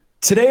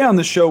Today on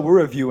the show,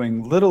 we're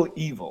reviewing Little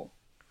Evil.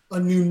 A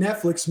new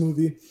Netflix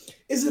movie.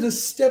 Is it a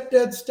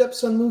stepdad,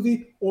 stepson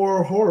movie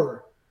or a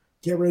horror?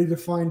 Get ready to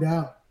find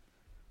out.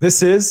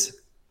 This is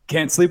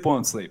Can't Sleep,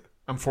 Won't Sleep.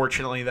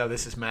 Unfortunately, though,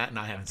 this is Matt and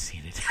I haven't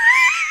seen it.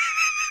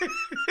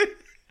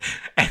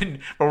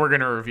 But we're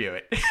going to review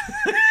it.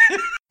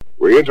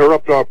 We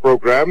interrupt our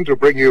program to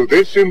bring you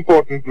this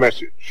important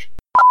message.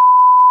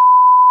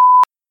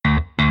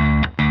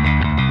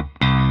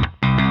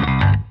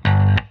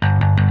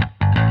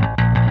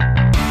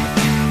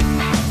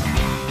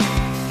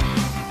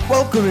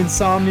 Welcome,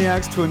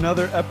 Insomniacs, to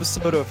another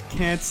episode of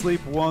Can't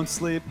Sleep, Won't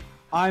Sleep.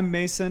 I'm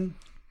Mason.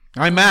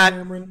 I'm Matt,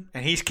 Cameron.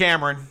 and he's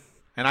Cameron,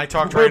 and I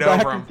talked We're right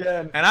back over him.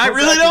 again. And I We're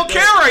really back don't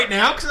again. care right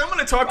now because I'm going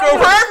to talk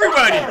over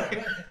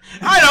everybody.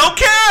 I don't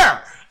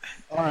care.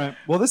 All right.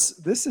 Well,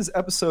 this is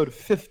episode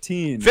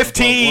 15.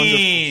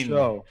 15. Of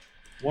our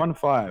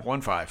wonderful show.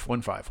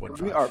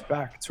 1-5. We are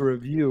back to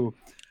review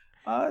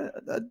a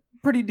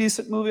pretty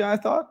decent movie, I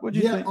thought.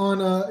 What'd you think?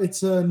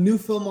 It's a new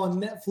film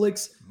on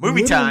Netflix.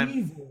 Movie Little time.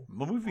 Evil.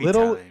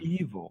 Little Time.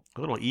 Evil.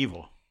 Little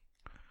Evil.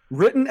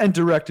 Written and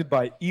directed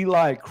by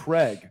Eli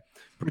Craig.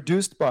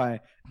 Produced by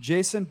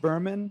Jason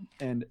Berman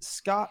and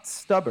Scott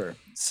Stubber.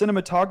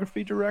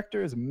 Cinematography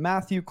director is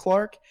Matthew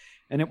Clark.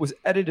 And it was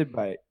edited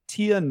by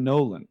Tia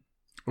Nolan.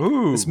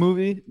 Ooh. This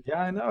movie,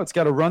 yeah, I know. It's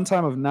got a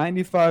runtime of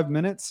 95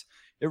 minutes.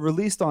 It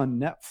released on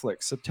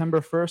Netflix September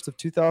 1st of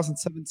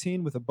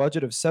 2017 with a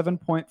budget of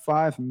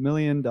 $7.5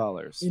 million. In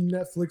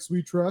Netflix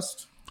we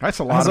trust. That's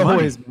a lot As of money.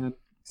 always, man.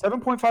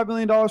 $7.5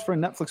 million for a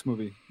Netflix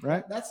movie,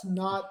 right? That's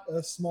not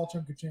a small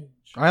chunk of change.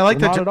 I like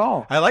Not at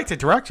all. I like the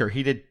director.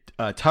 He did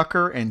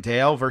Tucker and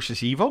Dale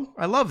versus Evil.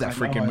 I love that I know,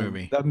 freaking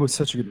movie. That was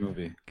such a good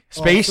movie.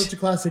 Space. Such a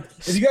classic.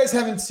 If you guys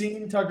haven't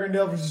seen Tucker and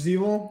Dale vs.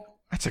 Evil,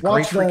 That's a great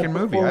watch that freaking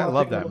movie. before I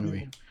love taking that a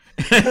movie.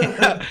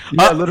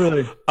 Yeah,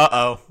 literally.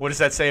 Uh-oh. What does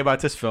that say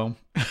about this film?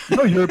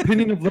 No, your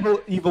opinion of Little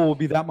Evil will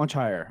be that much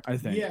higher, I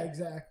think. Yeah,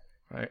 exactly.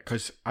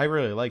 Because I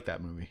really like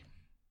that movie.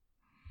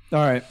 All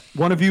right.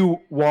 One of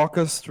you walk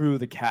us through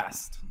the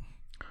cast.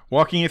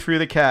 Walking you through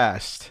the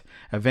cast.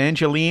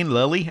 Evangeline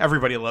Lilly.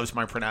 Everybody loves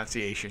my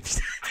pronunciations.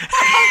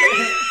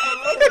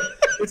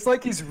 It's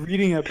like he's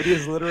reading it, but he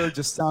is literally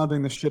just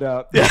sounding the shit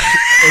out.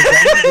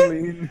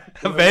 Evangeline.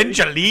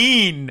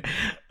 Evangeline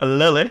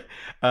Lilly.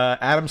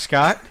 Adam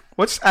Scott.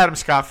 What's Adam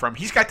Scott from?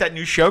 He's got that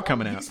new show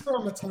coming out. He's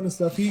from a ton of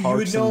stuff. You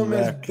Parks would know and him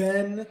as Rec.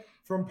 Ben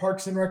from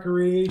Parks and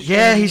Recreation.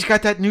 Yeah, he's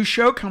got that new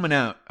show coming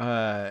out.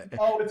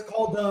 Oh, it's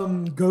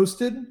called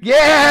Ghosted.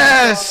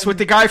 Yes, with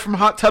the guy from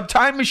Hot Tub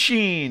Time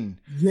Machine.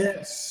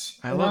 Yes,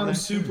 I and love I'm that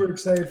super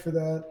excited for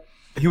that.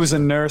 He was a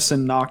nurse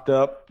and Knocked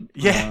Up.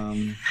 Yeah.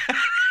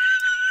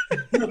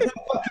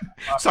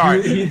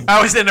 Sorry,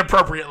 that was an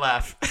inappropriate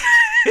laugh.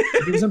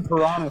 He was in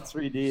Piranha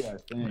 3D, I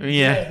think.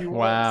 Yeah, he was.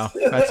 wow.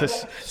 That's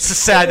it's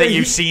sad that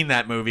you've seen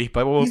that movie,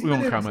 but we He's won't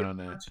been in comment on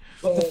that.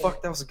 What the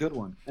fuck? That was a good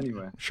one.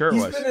 Anyway. Sure it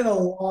He's was. been in a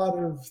lot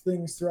of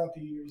things throughout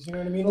the years. You know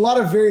what I mean? A lot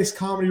of various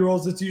comedy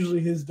roles. That's usually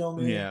his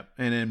domain. Yeah,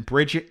 and then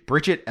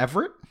Bridget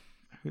Everett.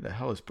 Who the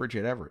hell is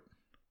Bridget Everett?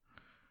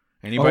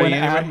 Anybody? Owen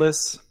Anybody?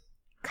 Atlas,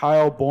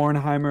 Kyle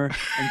Bornheimer,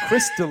 and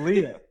Chris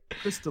D'Elia.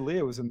 Chris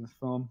D'Elia was in this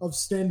film. Of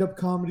stand-up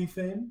comedy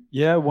fame.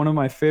 Yeah, one of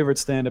my favorite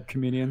stand-up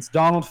comedians.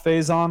 Donald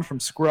Faison from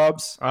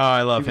Scrubs. Oh,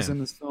 I love He was in him.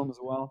 this film as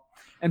well.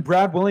 And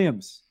Brad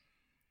Williams.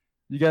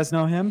 You guys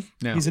know him?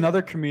 No. He's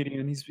another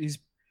comedian. He's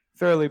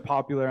fairly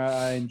popular.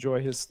 I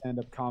enjoy his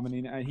stand-up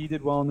comedy. And he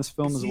did well in this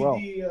film as well.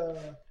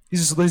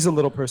 He's a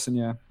little person,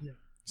 yeah. Yeah.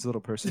 He's a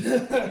little person.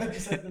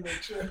 Just had to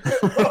make sure.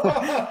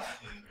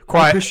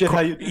 Quiet. appreciate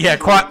how you-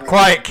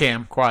 Quiet,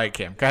 Cam. Quiet,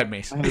 Cam. Go ahead,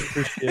 Mason. I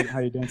appreciate how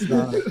you dance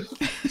around it.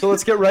 So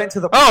let's get right into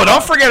the... Oh,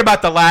 don't forget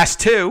about the last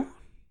two.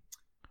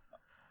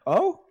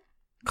 Oh?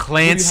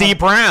 Clancy have?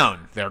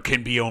 Brown. There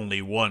can be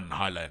only one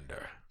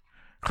Highlander.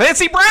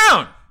 Clancy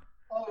Brown.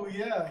 Oh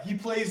yeah, he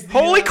plays.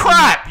 Holy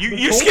crap! the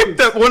You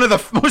skipped one of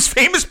the most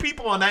famous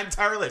people on that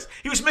entire list.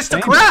 He was Mr.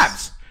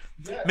 Krabs.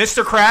 Yeah.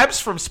 Mr.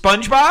 Krabs from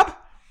SpongeBob.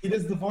 He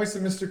does the voice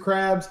of Mr.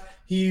 Krabs.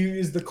 He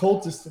is the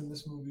cultist in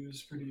this movie. It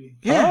was pretty.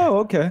 Yeah. Oh,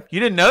 okay. You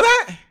didn't know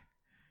that?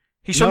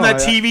 He's from No, that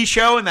TV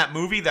show and that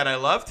movie that I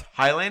loved,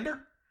 Highlander.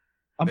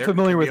 I'm There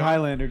familiar can with be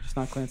Highlander, just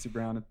not Clancy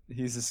Brown.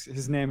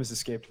 His name has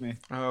escaped me.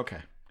 Oh, okay.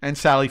 And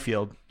Sally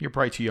Field. You're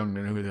probably too young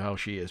to know who the hell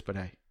she is, but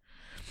hey.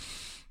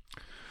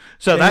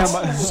 So Yeah,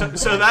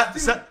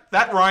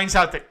 that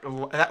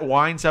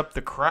winds up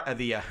the Crest.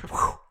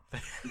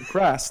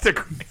 the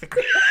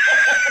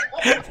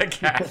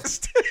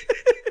cast.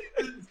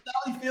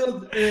 Sally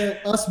Field,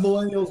 us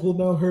millennials will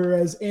know her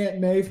as Aunt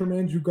May from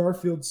Andrew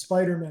Garfield's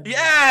Spider-Man.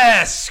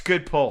 Yes,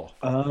 good pull.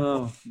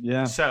 Oh,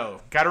 yeah. So,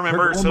 got to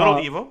remember, Her it's a little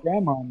evil.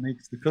 Grandma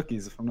makes the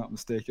cookies, if I'm not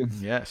mistaken.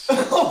 Yes.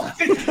 Oh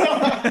my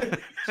god!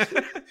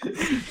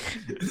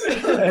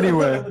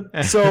 Anyway,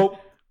 so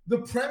The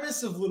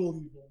premise of Little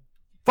Evil.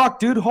 fuck,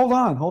 dude, hold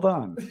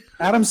on.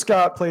 Adam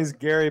Scott plays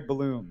Gary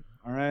Bloom.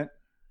 All right,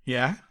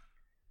 Yeah.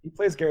 he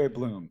plays Gary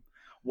Bloom.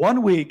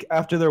 1 week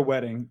after their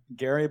wedding,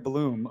 Gary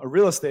Bloom, a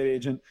real estate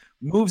agent,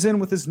 moves in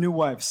with his new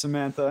wife,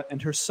 Samantha,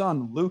 and her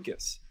son,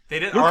 Lucas. They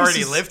didn't Lucas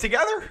already is- live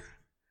together?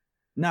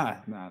 Nah.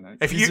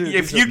 If These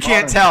you are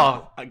can't modern.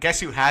 tell, guess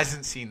who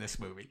hasn't seen this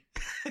movie?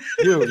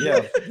 You,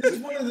 yeah. This is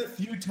one of the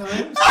few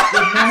times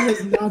that Matt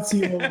has not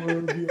seen what we're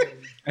reviewing.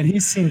 And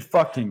he's seen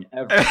fucking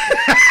everything.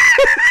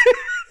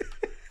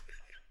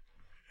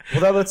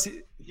 Well, that let's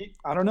see.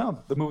 I don't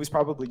know. The movie's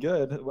probably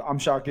good. I'm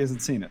shocked he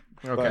hasn't seen it.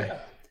 Okay.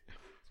 But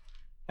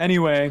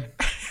anyway,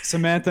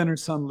 Samantha and her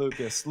son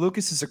Lucas.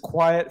 Lucas is a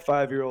quiet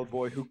 5-year-old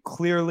boy who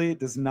clearly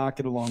does not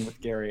get along with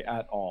Gary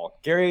at all.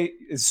 Gary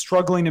is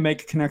struggling to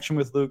make a connection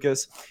with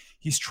Lucas.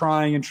 He's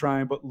trying and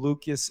trying, but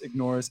Lucas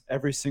ignores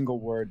every single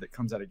word that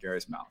comes out of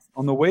Gary's mouth.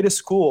 On the way to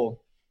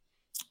school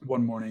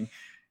one morning,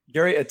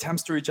 Gary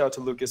attempts to reach out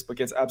to Lucas, but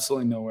gets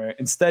absolutely nowhere.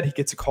 Instead, he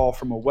gets a call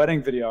from a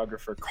wedding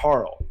videographer,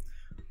 Carl.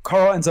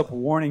 Carl ends up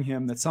warning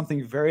him that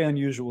something very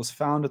unusual was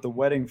found at the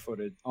wedding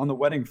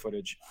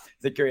footage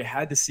that Gary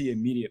had to see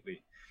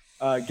immediately.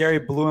 Gary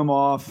blew him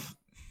off.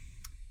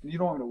 You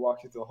don't want me to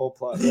walk you through the whole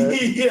plot,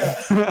 right? Yeah.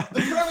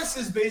 The premise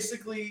is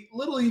basically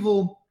Little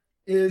Evil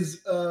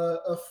is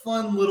a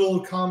fun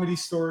little comedy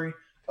story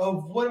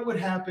of what would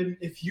happen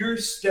if your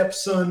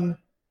stepson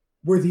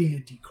were the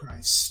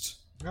Antichrist.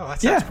 Oh,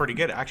 that sounds pretty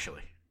good,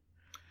 actually.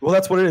 Well,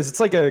 that's what it is. It's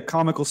like a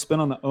comical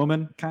spin on The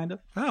Omen, kind of.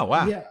 Oh,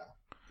 wow. Yeah.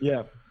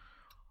 Yeah.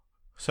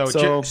 So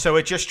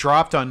it just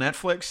dropped on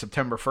Netflix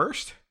September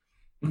 1st?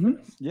 Mm-hmm.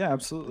 Yeah,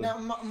 absolutely. Now,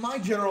 my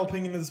general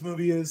opinion of this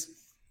movie is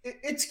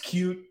it's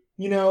cute.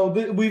 You know,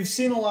 we've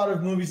seen a lot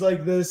of movies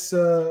like this,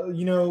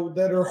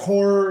 that are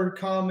horror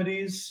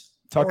comedies.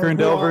 Tucker or and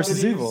Dale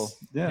versus horror-omedies, Evil.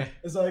 Yeah.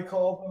 as I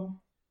call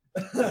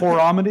them.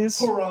 Horror-omedies?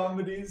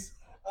 Horror-omedies.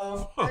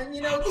 And,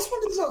 this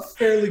one does a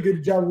fairly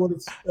good job of what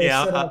it's set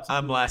out to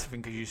I'm do.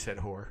 laughing because you said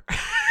whore.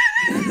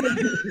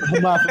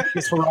 I'm laughing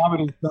because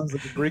Horror-omedies sounds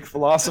like a Greek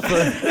philosopher.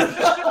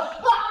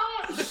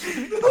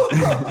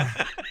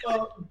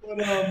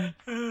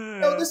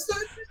 No, this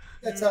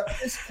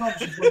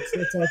accomplishes what it's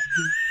set out to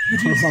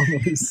do.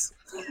 Horror-omedies.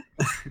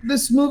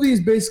 This movie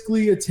is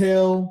basically a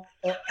tale.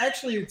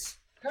 Actually, it's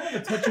kind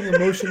of a touching,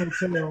 emotional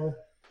tale.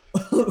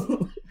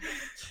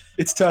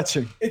 It's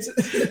touching. It's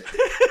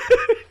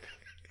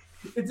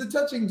a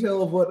touching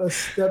tale of what a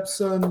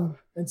stepson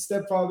and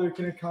stepfather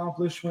can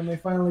accomplish when they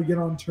finally get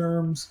on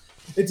terms.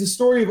 It's a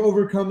story of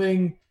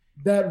overcoming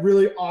that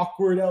really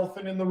awkward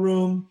elephant in the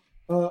room.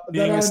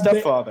 Being a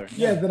stepfather.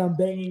 That I'm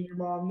banging your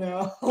mom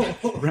now.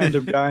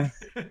 Random guy.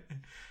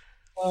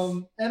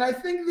 And I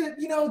think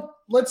that,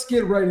 let's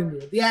get right into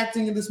it. The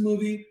acting in this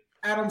movie,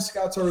 Adam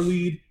Scott's our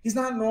lead. He's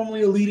not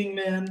normally a leading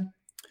man,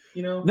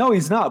 No,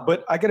 he's not.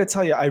 But I got to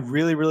tell you, I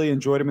really, really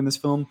enjoyed him in this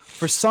film.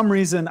 For some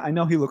reason, I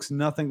know he looks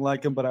nothing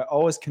like him, but I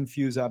always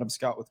confuse Adam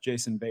Scott with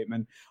Jason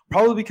Bateman.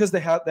 Probably because they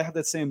have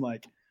that same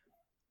like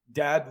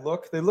dad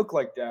look. They look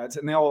like dads,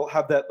 and they all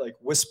have that like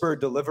whisper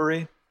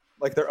delivery,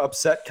 like they're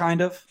upset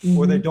kind of,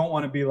 or they don't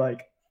want to be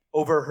like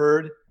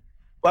overheard.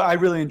 But I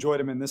really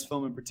enjoyed him in this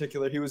film in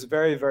particular. He was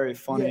very, very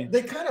funny. Yeah,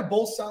 they kind of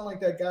both sound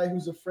like that guy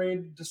who's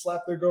afraid to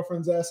slap their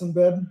girlfriend's ass in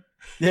bed.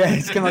 Yeah,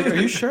 he's kind of like, are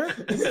you sure?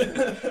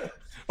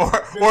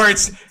 Or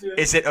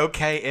is it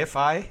okay if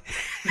I?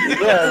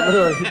 Yeah,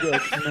 literally. He'd be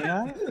like, may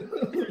I?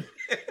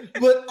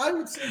 But I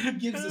would say he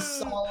gives a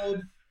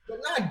solid, but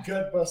not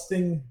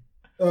gut-busting,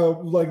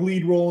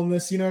 lead role in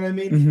this. You know what I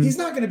mean? Mm-hmm. He's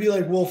not going to be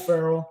like Will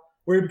Ferrell,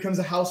 where he becomes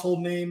a household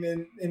name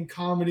in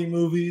comedy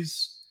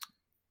movies.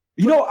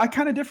 I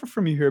kind of differ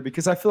from you here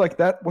because I feel like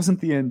that wasn't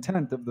the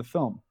intent of the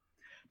film,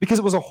 because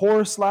it was a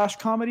horror /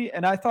 comedy,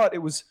 and I thought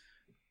it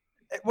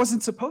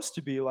wasn't supposed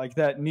to be like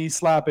that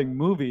knee-slapping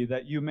movie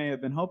that you may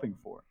have been hoping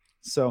for.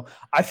 So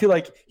I feel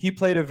like he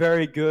played a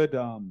very good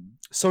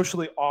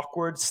socially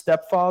awkward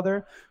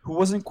stepfather who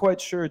wasn't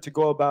quite sure to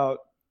go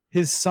about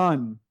his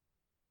son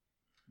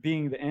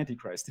being the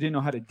Antichrist. He didn't know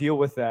how to deal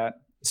with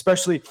that.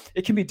 Especially,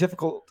 it can be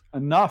difficult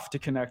enough to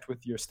connect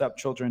with your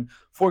stepchildren.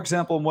 For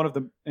example,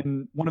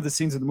 in one of the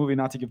scenes of the movie,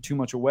 not to give too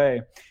much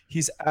away,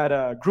 he's at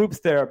a group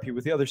therapy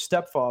with the other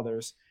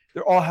stepfathers.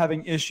 They're all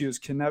having issues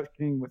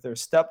connecting with their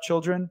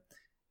stepchildren.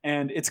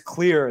 And it's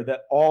clear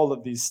that all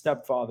of these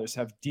stepfathers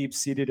have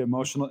deep-seated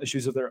emotional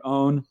issues of their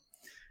own.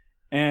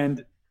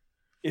 And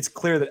it's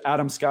clear that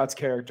Adam Scott's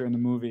character in the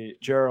movie,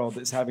 Gerald,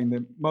 is having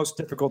the most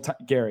difficult time.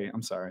 Gary,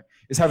 I'm sorry,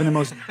 is having the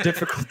most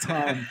difficult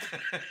time.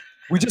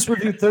 We just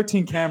reviewed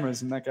 13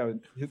 Cameras, and that guy,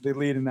 the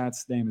lead in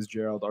that's name is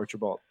Gerald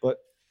Archibald. But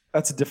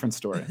that's a different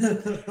story.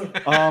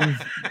 Gary's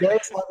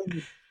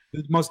having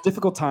the most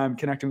difficult time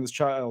connecting with his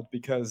child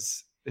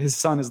because his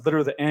son is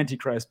literally the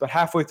Antichrist. But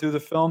halfway through the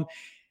film,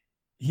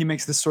 he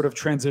makes this sort of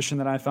transition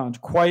that I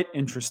found quite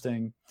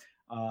interesting.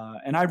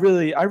 And I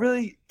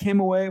really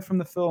came away from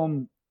the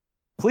film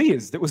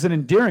pleased. It was an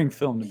endearing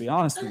film, to be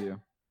honest with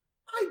you.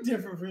 I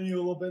differ from you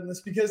a little bit in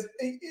this because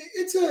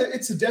it's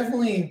a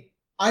definitely.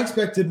 I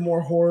expected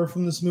more horror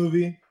from this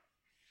movie.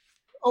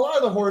 A lot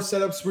of the horror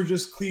setups were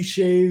just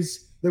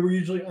cliches that were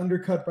usually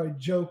undercut by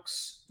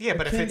jokes. Yeah,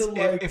 but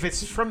if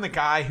it's from the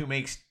guy who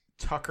makes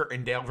Tucker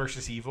and Dale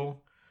versus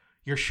Evil,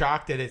 you're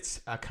shocked that it's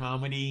a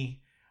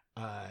comedy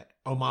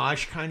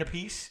homage kind of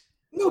piece.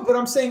 No, but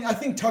I'm saying I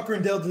think Tucker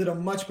and Dale did a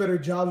much better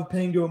job of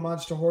paying to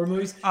homage to horror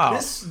movies. Oh.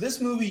 This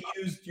movie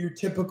used your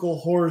typical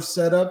horror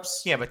setups.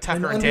 Yeah, but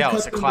Tucker and Dale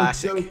is a undercut them with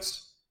classic.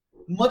 jokes,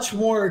 much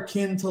more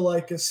akin to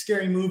like a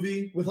scary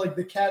movie with like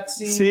the cat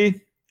scene.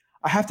 See,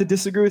 I have to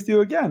disagree with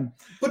you again.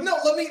 But no,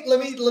 let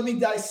me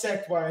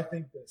dissect why I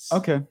think this.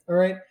 Okay. All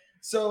right.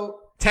 So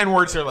 10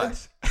 words or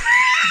less.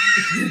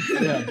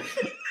 Yeah.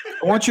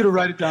 I want you to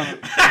write it down.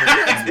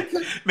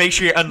 Make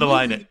sure you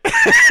underline it.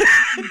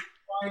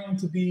 trying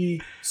to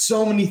be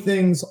so many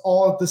things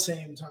all at the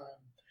same time.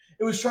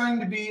 It was trying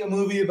to be a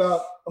movie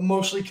about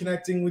emotionally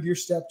connecting with your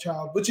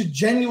stepchild, which it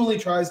genuinely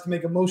tries to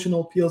make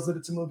emotional appeals that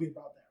it's a movie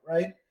about that,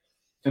 right?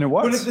 And it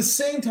But at was. the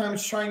same time,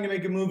 it's trying to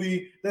make a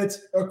movie that's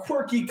a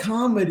quirky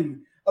comedy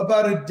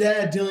about a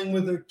dad dealing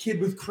with a kid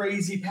with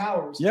crazy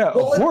powers. Yeah, a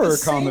While horror at the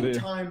same comedy.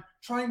 time,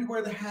 trying to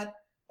wear the hat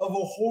of a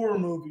horror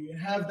movie and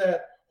have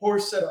that horror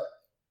setup.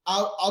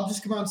 I'll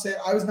just come out and say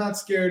I was not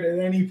scared at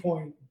any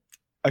point.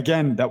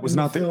 Again, that was in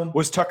the not the. film.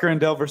 Was Tucker and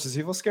Dale versus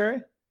Evil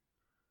scary?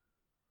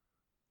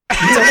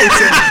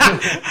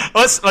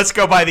 Let's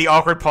go by the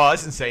awkward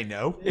pause and say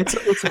no. It's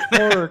a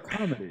horror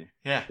comedy.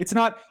 Yeah. It's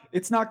not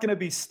going to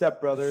be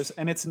Step Brothers,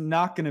 and it's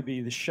not going to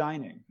be The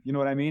Shining. You know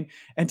what I mean?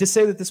 And to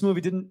say that this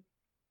movie didn't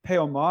pay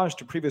homage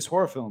to previous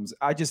horror films,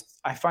 I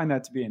find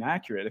that to be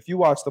inaccurate. If you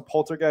watch The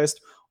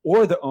Poltergeist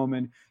or The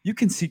Omen, you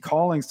can see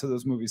callings to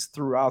those movies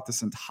throughout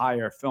this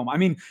entire film. I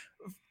mean,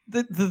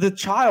 the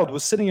child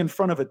was sitting in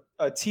front of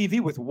a TV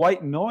with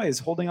white noise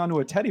holding onto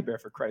a teddy bear,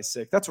 for Christ's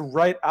sake. That's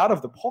right out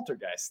of The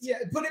Poltergeist. Yeah,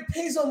 but it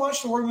pays homage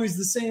to horror movies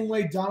the same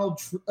way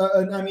Alex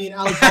Baldwin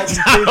pays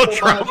Donald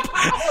Trump.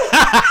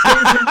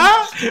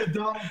 homage to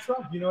Donald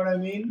Trump. You know what I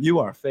mean? You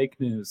are fake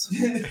news.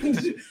 that's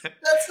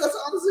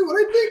honestly what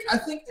I think. I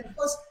think, and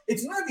plus,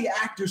 it's not the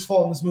actor's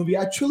fault in this movie.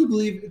 I truly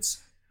believe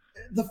it's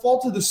the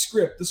fault of the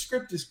script. The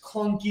script is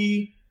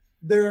clunky.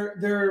 There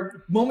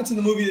are moments in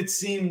the movie that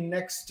seem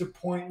next to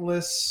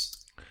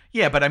pointless.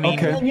 Yeah, but I mean,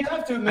 Okay. And you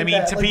have to admit I mean,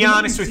 that. to Like, be the movie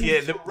honest with you,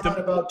 seems to run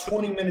about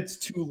 20 minutes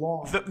too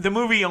long. the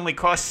movie only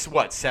costs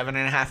what,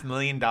 $7.5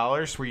 million.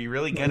 Were you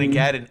really gonna Mm-hmm.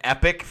 get an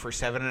epic for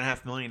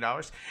 $7.5 million?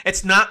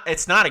 It's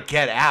not a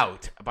Get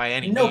Out by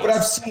any No, means. but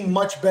I've seen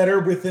much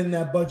better within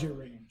that budget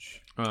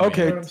range. Oh,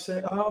 Okay. You know what I'm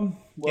saying? Well,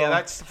 Yeah,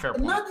 that's a fair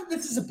point. Not that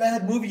this is a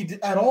bad movie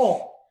at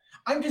all.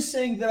 I'm just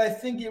saying that I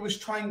think it was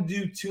trying to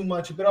do too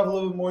much. It bit off a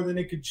little bit more than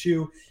it could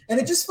chew, and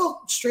it just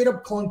felt straight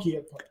up clunky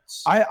at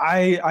parts.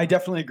 I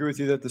definitely agree with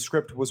you that the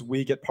script was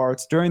weak at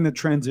parts during the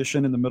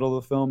transition in the middle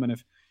of the film. And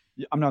if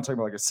I'm not talking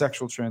about like a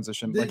sexual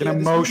transition, like an Yeah,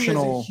 this movie has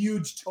emotional, a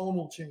huge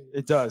tonal change.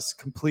 it does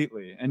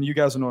completely. And you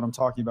guys will know what I'm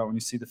talking about when you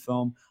see the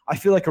film. I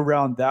feel like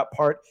around that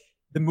part,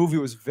 the movie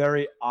was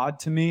very odd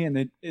to me. And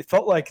it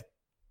felt like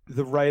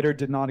the writer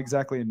did not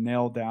exactly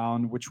nail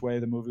down which way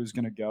the movie was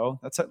going to go.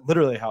 That's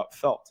literally how it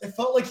felt. It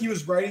felt like he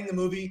was writing the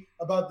movie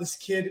about this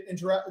kid,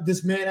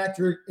 this man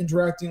actor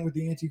interacting with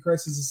the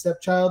Antichrist as a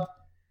stepchild,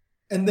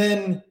 and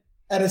then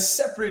at a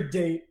separate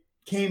date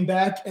came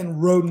back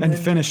and wrote an And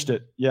ending. finished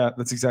it. Yeah,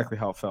 that's exactly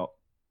how it felt.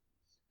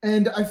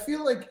 And I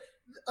feel like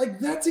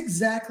that's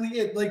exactly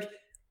it. Like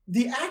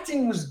the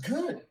acting was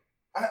good.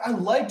 I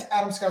liked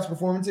Adam Scott's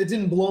performance. It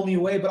didn't blow me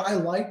away, but I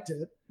liked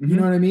it. You Mhm.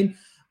 know what I mean?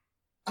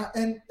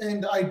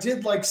 And I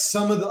did like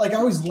some of the, like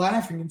I was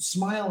laughing and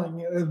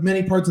smiling at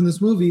many parts in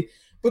this movie,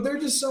 but there are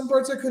just some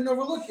parts I couldn't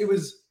overlook. It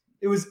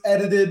was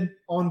edited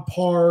on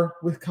par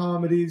with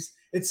comedies.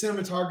 Its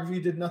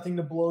cinematography did nothing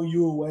to blow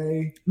you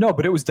away. No,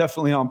 but it was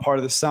definitely on part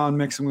of the sound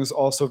mixing was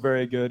also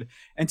very good.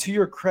 And to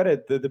your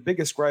credit, the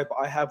biggest gripe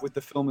I have with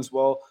the film as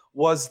well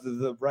was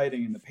the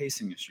writing and the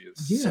pacing issues.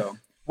 Yeah. So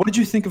what did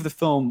you think of the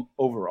film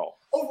overall?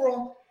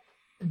 Overall,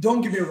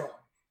 don't get me wrong.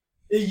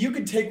 You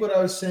could take what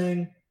I was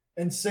saying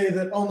and say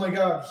that, oh my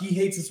God, he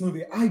hates this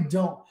movie. I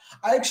don't.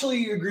 I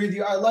actually agree with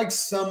you. I like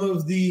some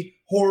of the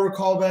horror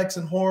callbacks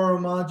and horror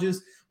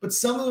homages, but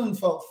some of them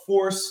felt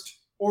forced,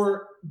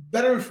 or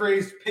better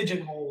phrased,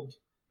 pigeonholed.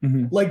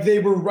 Mhm. Like they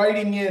were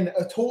writing in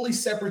a totally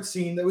separate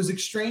scene that was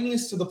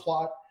extraneous to the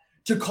plot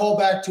to call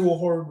back to a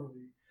horror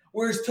movie.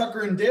 Whereas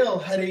Tucker and Dale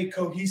had a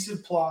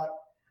cohesive plot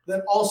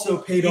that also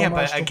paid Yeah,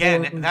 homage but to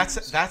again, horror that's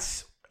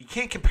movies. you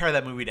can't compare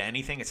that movie to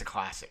anything. It's a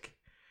classic.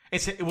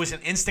 It was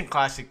an instant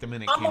classic the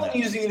minute it I'm came only out.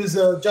 using it as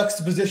a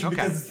juxtaposition Okay.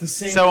 because it's the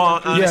same. So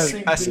on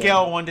Yeah. a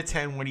scale of 1 to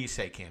 10, what do you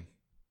say, Kim?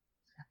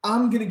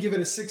 I'm gonna give it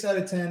a 6 out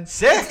of 10.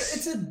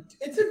 6?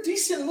 It's a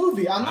decent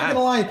movie. I'm not Wow.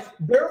 gonna lie.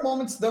 There are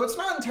moments, though it's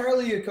not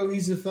entirely a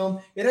cohesive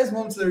film. It has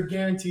moments that are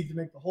guaranteed to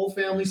make the whole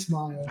family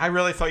smile. I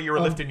really thought you were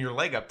lifting your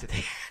leg up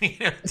today.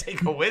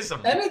 Take a whiz.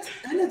 And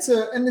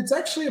it's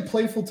actually a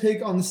playful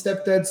take on the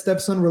stepdad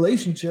stepson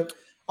relationship.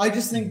 I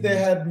just think they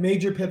had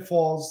major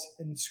pitfalls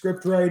in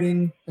script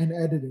writing and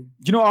editing.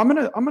 You know, I'm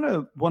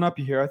gonna one up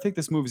you here. I think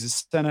this movie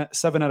is a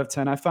 7 out of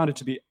 10. I found it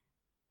to be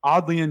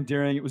oddly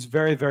endearing. It was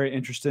very, very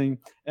interesting.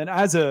 And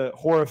as a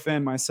horror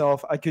fan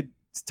myself, I could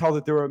tell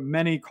that there were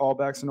many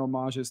callbacks and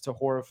homages to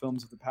horror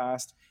films of the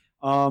past.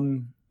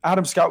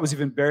 Adam Scott was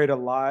even buried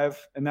alive,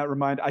 and that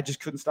I just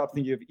couldn't stop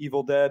thinking of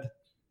Evil Dead.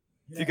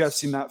 If you guys have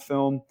seen that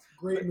film,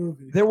 Great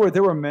movie. there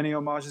were many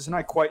homages, and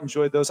I quite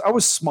enjoyed those. I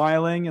was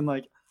smiling and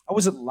like I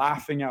wasn't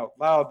laughing out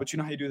loud, but you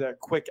know how you do that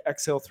quick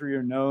exhale through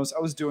your nose? I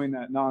was doing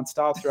that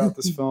nonstop throughout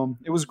this film.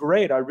 It was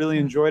great. I really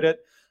enjoyed it.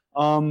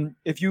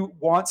 If you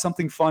want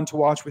something fun to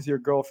watch with your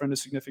girlfriend or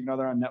significant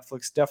other on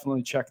Netflix,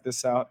 definitely check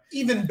this out.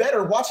 Even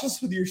better, watch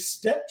this with your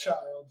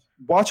stepchild.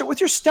 Watch it with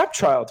your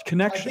stepchild. I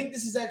Connection. think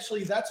this is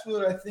actually, that's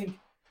what I think.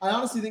 I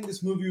honestly think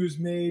this movie was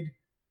made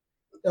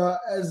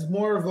as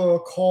more of a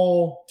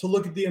call to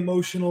look at the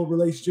emotional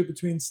relationship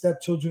between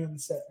stepchildren and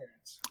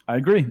stepparents. I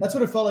agree. That's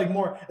what it felt like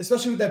more,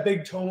 especially with that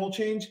big tonal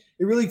change.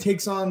 It really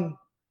takes on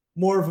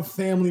more of a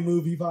family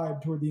movie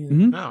vibe toward the end.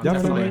 Mhm. No,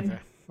 Definitely.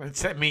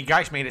 definitely. I mean,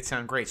 guys made it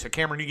sound great. So,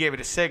 Cameron, you gave it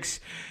a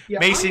 6. Yeah,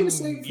 I'm Mason, gonna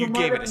say for you my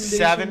gave it a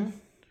 7.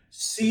 recommendation,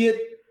 See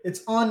it.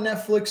 It's on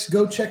Netflix.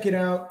 Go check it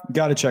out.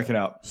 Got to check it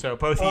out. So,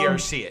 both of you are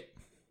see it.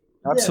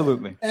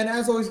 Absolutely. And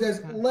as always,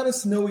 guys, let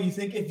us know what you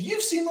think. If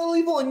you've seen Little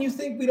Evil and you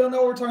think we don't know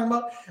what we're talking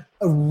about,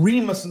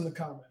 ream us in the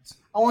comments.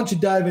 I want you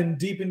to dive in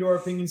deep into our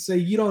opinions. Say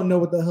you don't know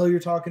what the hell you're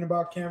talking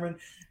about, Cameron.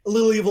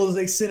 Little Evil is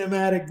a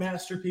cinematic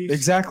masterpiece.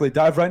 Exactly.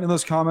 Dive right into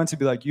those comments and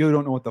be like, you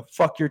don't know what the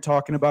fuck you're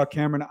talking about,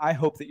 Cameron. I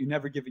hope that you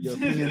never give it your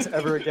opinions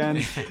ever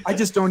again. I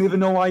just don't even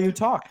know why you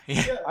talk.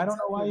 Yeah, I don't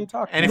know why you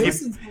talk. And if you-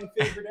 Mason's my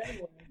favorite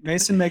anyway.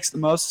 Mason makes the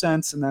most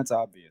sense, and that's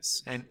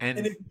obvious. And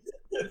if-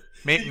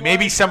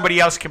 maybe somebody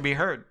else can be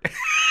heard.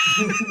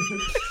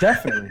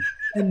 Definitely.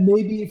 And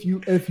maybe if you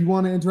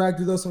want to interact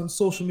with us on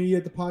social media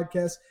at the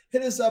podcast,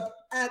 hit us up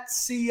at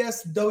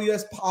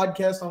CSWS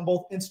Podcast on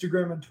both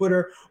Instagram and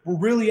Twitter. We're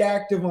really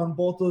active on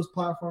both those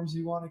platforms if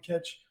you want to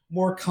catch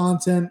more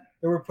content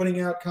that we're putting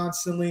out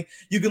constantly.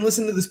 You can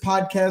listen to this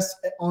podcast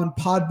on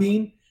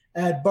Podbean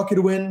at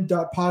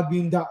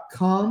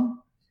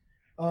bucketofwin.podbean.com.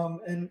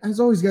 And as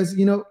always, guys,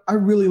 I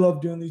really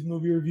love doing these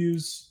movie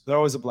reviews. They're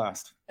always a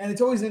blast. And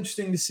it's always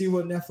interesting to see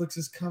what Netflix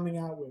is coming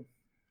out with.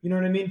 You know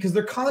what I mean? Because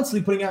they're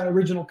constantly putting out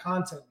original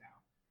content now.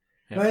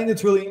 And I think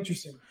that's really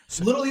interesting.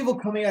 Little Evil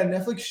coming out of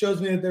Netflix shows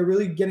me that they're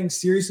really getting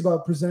serious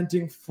about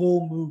presenting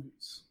full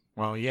movies.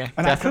 Well, yeah,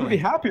 And I couldn't be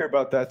happier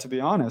about that, to be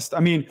honest. I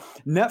mean,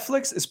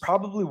 Netflix is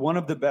probably one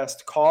of the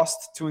best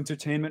cost to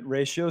entertainment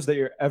ratios that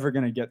you're ever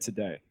going to get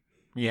today.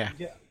 Yeah.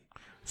 Yeah.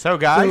 So,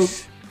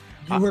 guys,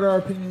 You heard our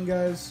opinion,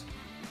 guys.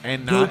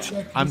 and go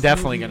check I'm this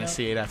definitely movie going to out.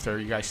 see it after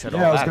you guys said all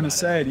Yeah, I was that going to about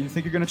say, do you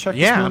think you're going to check it.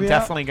 this Yeah, I'm movie out?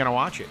 definitely going to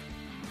watch it.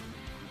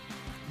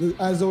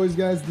 As always,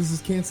 guys, this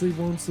is Can't Sleep,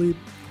 Won't Sleep,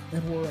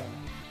 and we're out.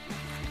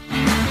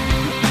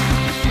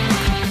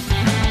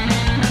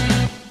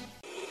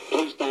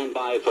 Please stand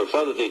by for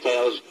further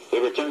details. We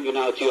return you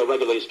now to your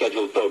regularly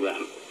scheduled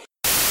program.